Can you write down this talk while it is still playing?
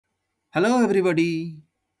Hello, everybody.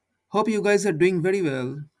 Hope you guys are doing very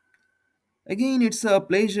well. Again, it's a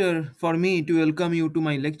pleasure for me to welcome you to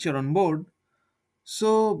my lecture on board.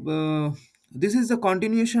 This is the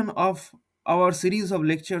continuation of our series of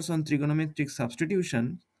lectures on trigonometric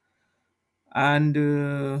substitution.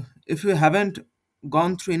 And if you haven't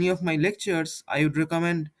gone through any of my lectures, I would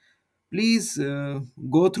recommend please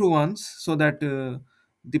go through once so that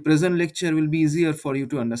the present lecture will be easier for you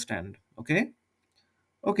to understand. Okay?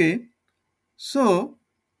 Okay. So,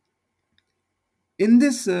 in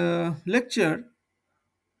this lecture,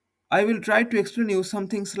 I will try to explain you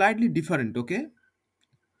something slightly different, okay?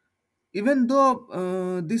 Even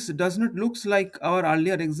though this does not looks like our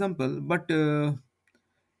earlier example, but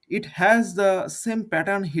it has the same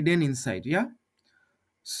pattern hidden inside, yeah?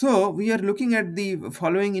 So we are looking at the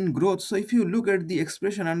following in growth. So if you look at the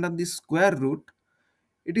expression under the square root,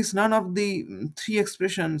 it is none of the three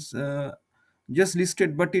expressions just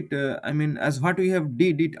listed, but I mean, as what we have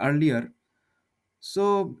did it earlier.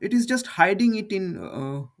 So it is just hiding it in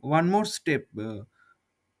one more step.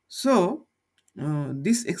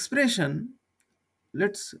 This expression,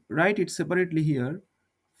 let's write it separately here.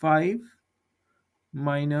 5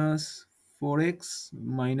 minus 4x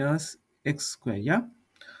minus x square, yeah?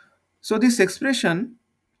 So this expression,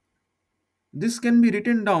 this can be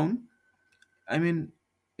written down, I mean,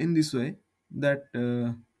 in this way, that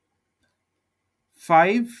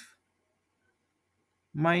 5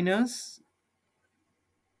 minus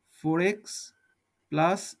 4x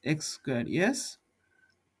plus x square, yes?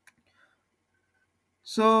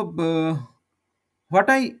 So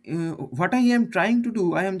what I am trying to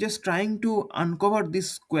do, I am just trying to uncover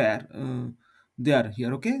this square there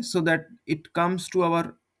here, okay, so that it comes to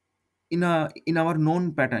our in our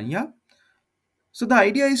known pattern, yeah. So the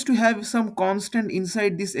idea is to have some constant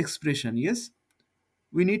inside this expression, yes.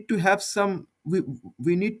 We need to have some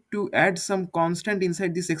we need to add some constant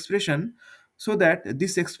inside this expression so that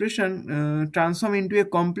this expression transform into a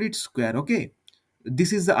complete square, okay.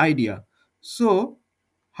 This is the idea. So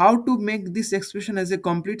how to make this expression as a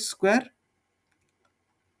complete square?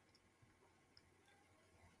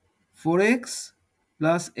 4x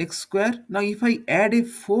plus x square. Now if I add a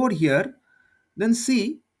 4 here, then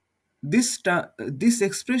see this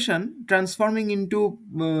expression transforming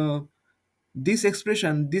into this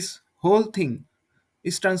expression, this whole thing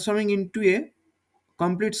is transforming into a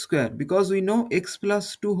complete square, because we know x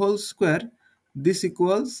plus 2 whole square, this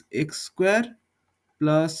equals x square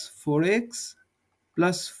plus 4x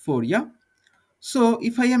plus 4, yeah. So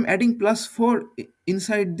if I am adding plus 4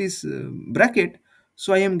 inside this bracket,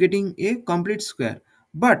 so I am getting a complete square.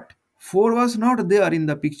 But 4 was not there in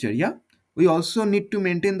the picture, yeah. We also need to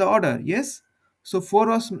maintain the order, yes. So 4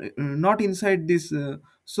 was not inside this.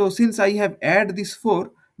 So since I have add this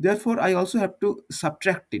 4, therefore I also have to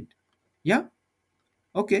subtract it, yeah.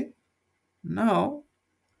 Okay. Now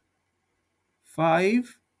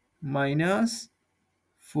 5 minus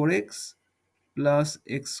 4x plus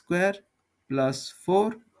x square plus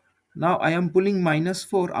 4. Now I am pulling minus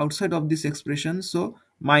 4 outside of this expression. So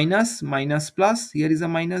minus minus plus, here is a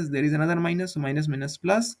minus, there is another minus, so minus minus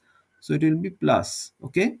plus. So it will be plus,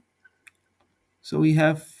 okay. So we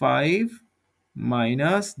have 5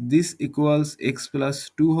 minus this equals x plus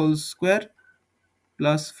 2 whole square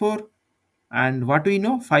plus 4. And what we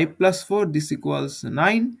know, 5 plus 4, this equals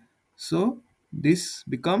 9. So this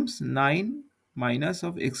becomes 9 minus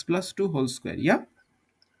of x plus 2 whole square, yeah.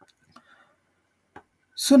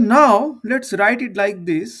 So now let's write it like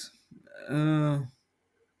this.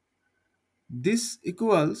 This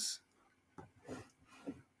equals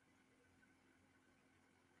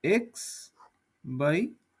x by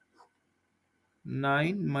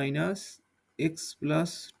 9 minus x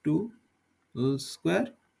plus 2 whole square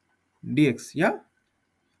dx, yeah.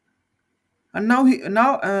 And now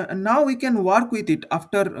we can work with it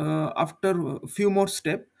after a few more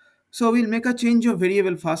step. So we'll make a change of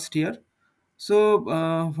variable first here. So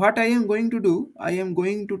what I am going to do, I am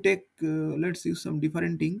going to take let's use some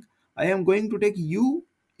different thing. I am going to take u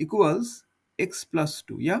equals x plus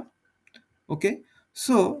 2, yeah. Okay.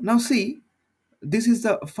 So now see, this is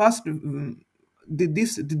the first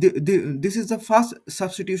this is the first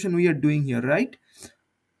substitution we are doing here, right?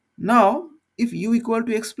 Now, if u equal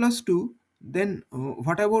to x plus 2, then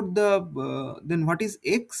what about then what is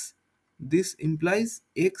x? This implies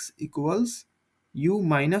x equals u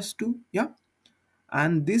minus 2, yeah.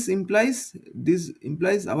 And this implies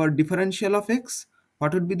our differential of x.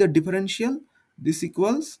 What would be the differential? This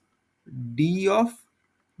equals d of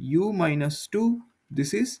u minus 2.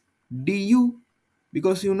 This is du,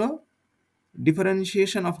 because you know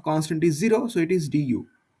differentiation of constant is 0, so it is du.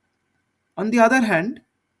 On the other hand,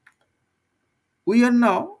 We are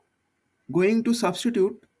now going to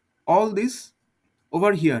substitute all this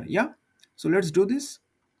over here. Yeah, so let's do this.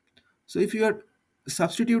 So if you are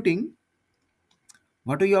substituting,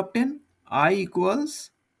 what do you obtain? I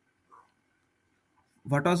equals,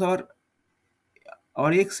 what was our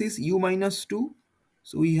x is u minus 2,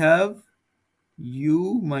 so we have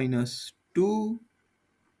u minus 2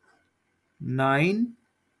 9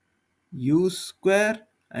 u square,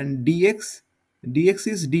 and dx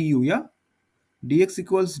is du. Yeah, dx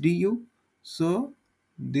equals du, so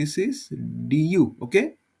this is du.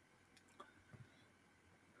 Okay,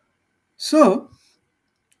 so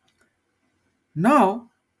now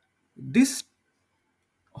this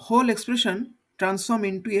whole expression transform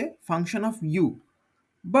into a function of u,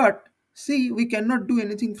 but see, we cannot do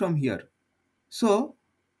anything from here. So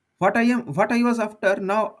what I was after,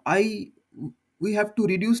 now I we have to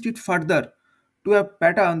reduce it further to a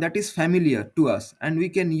pattern that is familiar to us, and we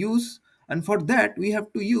can use, and for that we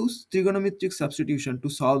have to use trigonometric substitution to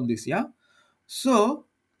solve this. Yeah, so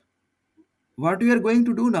what we are going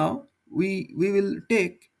to do now, we will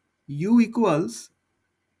take u equals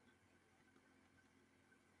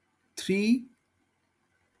 3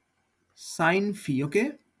 sine phi.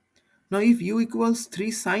 Okay, now if u equals 3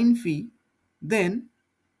 sine phi, then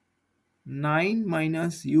 9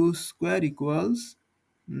 minus u square equals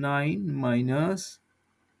 9 minus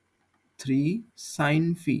 3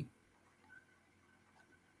 sine phi.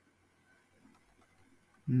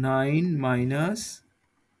 9 minus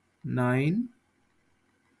 9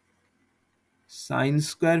 sine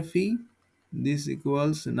square phi. This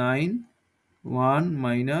equals 9. 1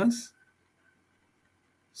 minus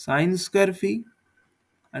sine square phi.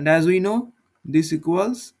 And as we know, this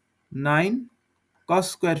equals 9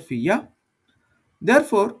 cos square phi. Yeah.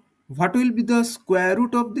 Therefore, what will be the square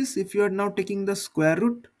root of this if you are now taking the square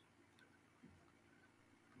root?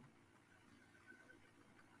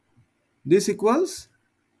 This equals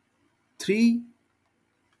 3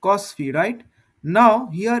 cos phi, right? Now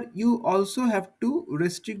here you also have to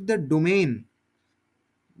restrict the domain.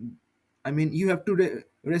 I mean, you have to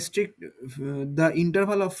restrict the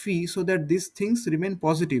interval of phi so that these things remain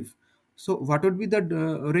positive. So what would be the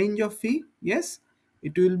range of phi? Yes,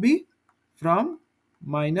 it will be from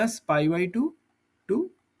minus pi by 2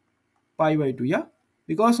 to pi by 2. Yeah,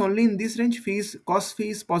 because only in this range phi is, cos phi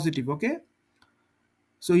is positive. Okay,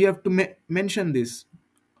 so you have to mention this.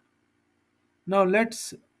 Now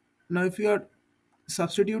let's, now if you are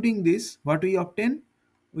substituting this, what we obtain?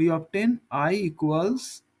 We obtain I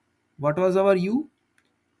equals, what was our u?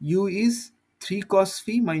 U is 3 cos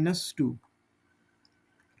phi minus 2.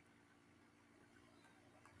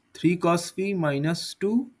 3 cos phi minus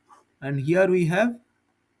 2, and here we have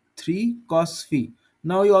 3 cos phi.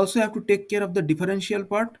 Now you also have to take care of the differential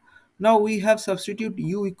part. Now we have substitute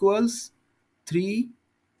u equals 3,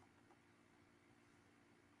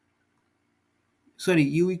 sorry,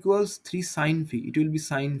 u equals 3 sine phi. It will be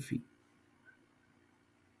sine phi.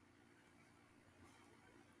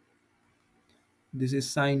 This is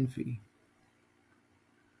sine phi.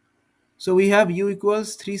 So we have u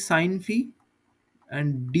equals 3 sine phi,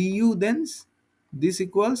 and du, then this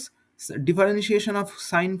equals, differentiation of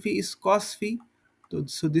sine phi is cos phi.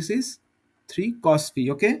 So this is 3 cos phi.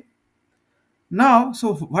 Okay, now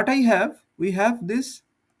so what I have, we have this,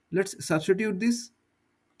 let's substitute this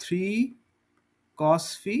 3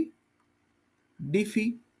 cos phi d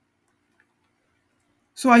phi.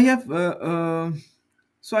 So I have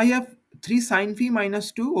so I have 3 sine phi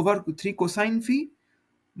minus 2 over 3 cosine phi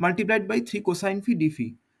multiplied by 3 cosine phi d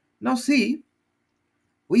phi. Now see,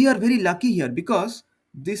 we are very lucky here because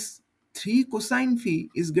this 3 cosine phi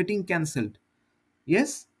is getting cancelled.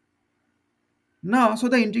 Yes, now so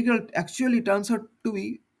the integral actually turns out to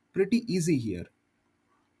be pretty easy here.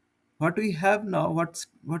 What we have now,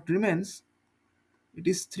 what remains, it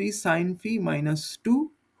is 3 sine phi minus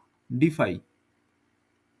 2 d phi,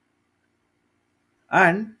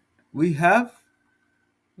 and we have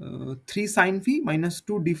 3 sine phi minus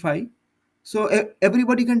 2 d phi. So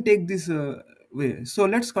everybody can take this way. So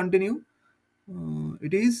let's continue.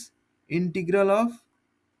 It is integral of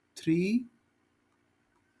 3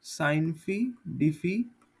 sine phi d phi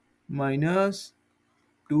minus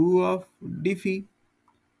 2 of d phi.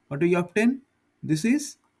 What do you obtain? This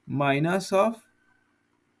is minus of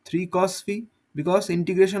 3 cos phi, because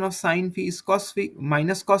integration of sine phi is cos phi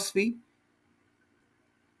minus cos phi,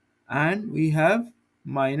 and we have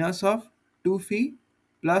minus of 2 phi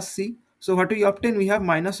plus c. So what do you obtain? We have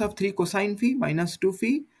minus of 3 cosine phi minus 2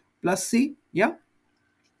 phi plus c. Yeah,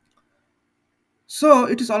 so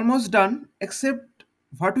it is almost done, except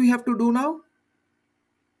what we have to do now?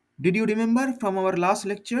 Did you remember from our last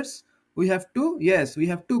lectures? we have to, yes, we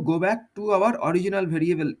have to go back to our original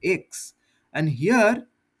variable x. And here,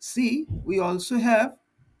 see, we also have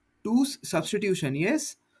two substitution,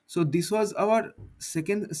 yes. So this was our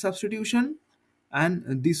second substitution,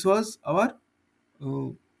 and this was our uh,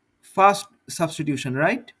 first substitution,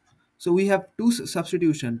 right? So we have two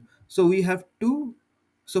substitution. So we have to,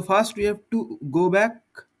 so first we have to go back,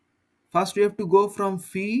 first we have to go from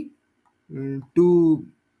phi to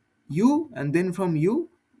u, and then from u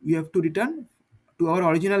we have to return to our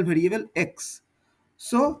original variable x.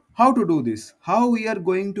 So how to do this, how we are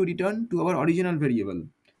going to return to our original variable?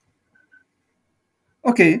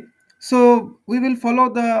 Okay, so we will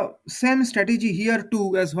follow the same strategy here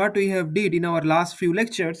too as what we have did in our last few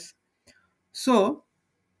lectures. So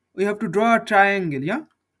we have to draw a triangle, yeah.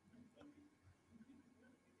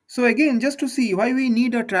 So again, just to see why we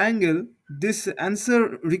need a triangle, this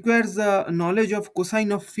answer requires the knowledge of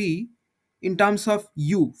cosine of phi in terms of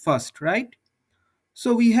u first, right?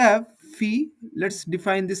 So we have phi, let's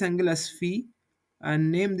define this angle as phi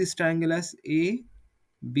and name this triangle as A,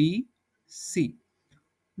 B, C.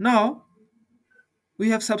 Now we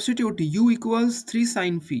have substitute u equals 3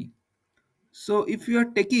 sine phi. So if you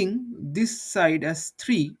are taking this side as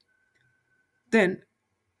 3, then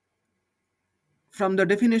from the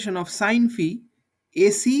definition of sine phi,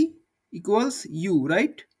 AC equals u,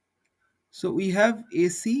 right? So we have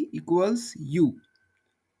AC equals u.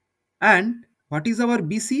 And what is our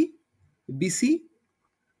BC? BC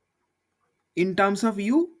in terms of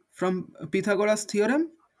u from Pythagoras theorem,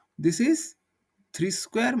 this is 3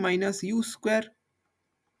 square minus u square,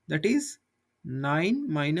 that is 9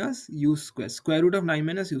 minus u square, square root of 9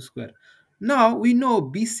 minus u square. Now we know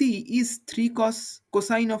BC is 3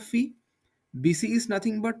 cosine of phi. BC is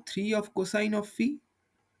nothing but 3 of cosine of phi.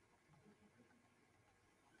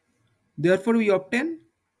 Therefore we obtain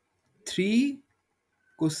 3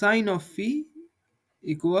 cosine of phi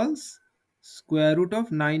equals square root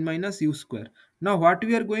of 9 minus u square. Now what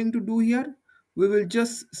we are going to do here, we will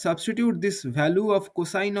just substitute this value of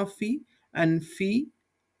cosine of phi and phi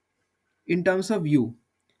in terms of u.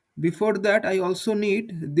 Before that I also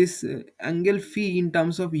need this angle phi in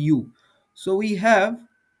terms of u. So we have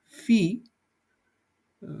phi,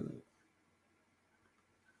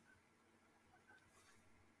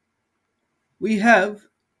 we have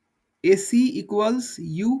AC equals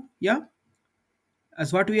u, yeah,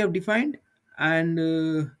 as what we have defined.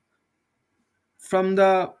 And from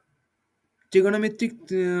the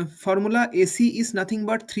trigonometric formula, AC is nothing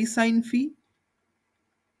but 3 sine phi.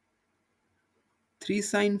 3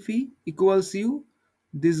 sine phi equals u.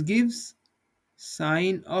 This gives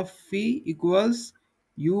sine of phi equals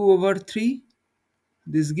u over 3.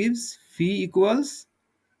 This gives phi equals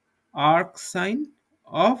arc sine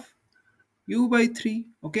of u by 3.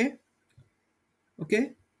 Okay,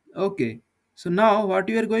 okay, okay. So now what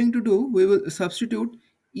we are going to do, we will substitute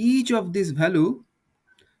each of this value,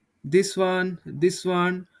 this one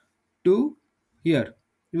to here.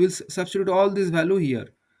 We will substitute all this value here.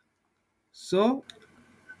 So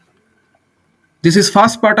this is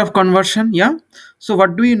first part of conversion, yeah. So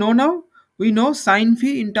what do we know now? We know sine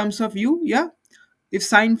phi in terms of u, yeah. If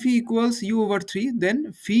sine phi equals u over 3,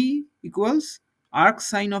 then phi equals arc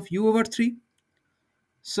sine of u over 3.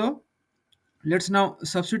 So let's now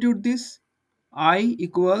substitute this. I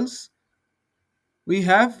equals, we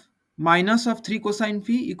have minus of 3 cosine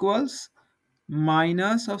phi equals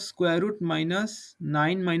minus of square root minus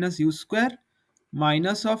 9 minus u square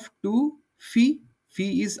minus of 2 phi.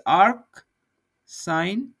 Phi is arc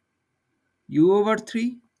sine u over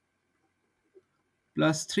 3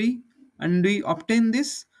 plus 3, and we obtain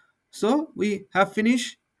this. So we have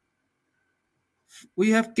finished,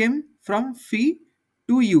 we have came from phi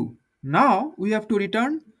to u. Now we have to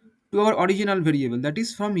return to our original variable, that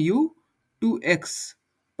is from u to x.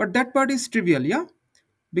 But that part is trivial, yeah,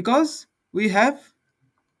 because we have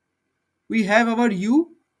our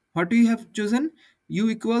u, what we have chosen, u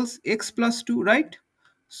equals x plus 2, right?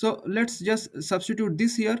 So let's just substitute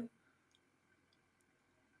this here.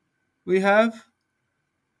 We have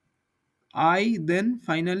I, then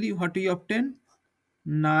finally what we obtain,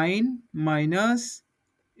 9 minus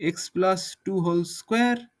x plus 2 whole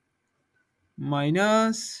square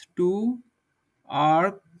minus 2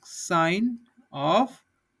 arc sine of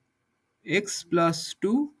x plus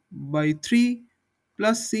 2 by 3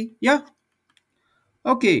 plus c, yeah.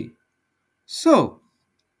 Okay, so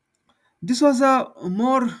this was a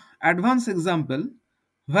more advanced example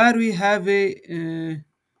where we have a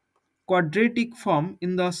quadratic form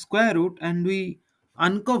in the square root, and we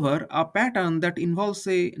uncover a pattern that involves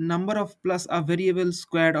a number of plus a variable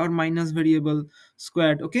squared or minus variable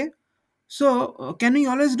squared. Okay, So, can we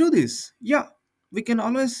always do this? Yeah, we can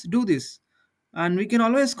always do this. And we can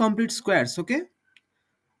always complete squares, okay?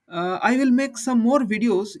 I will make some more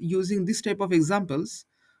videos using this type of examples.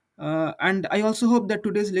 And I also hope that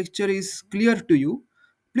today's lecture is clear to you.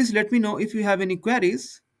 Please let me know if you have any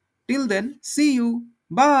queries. Till then, see you.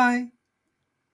 Bye.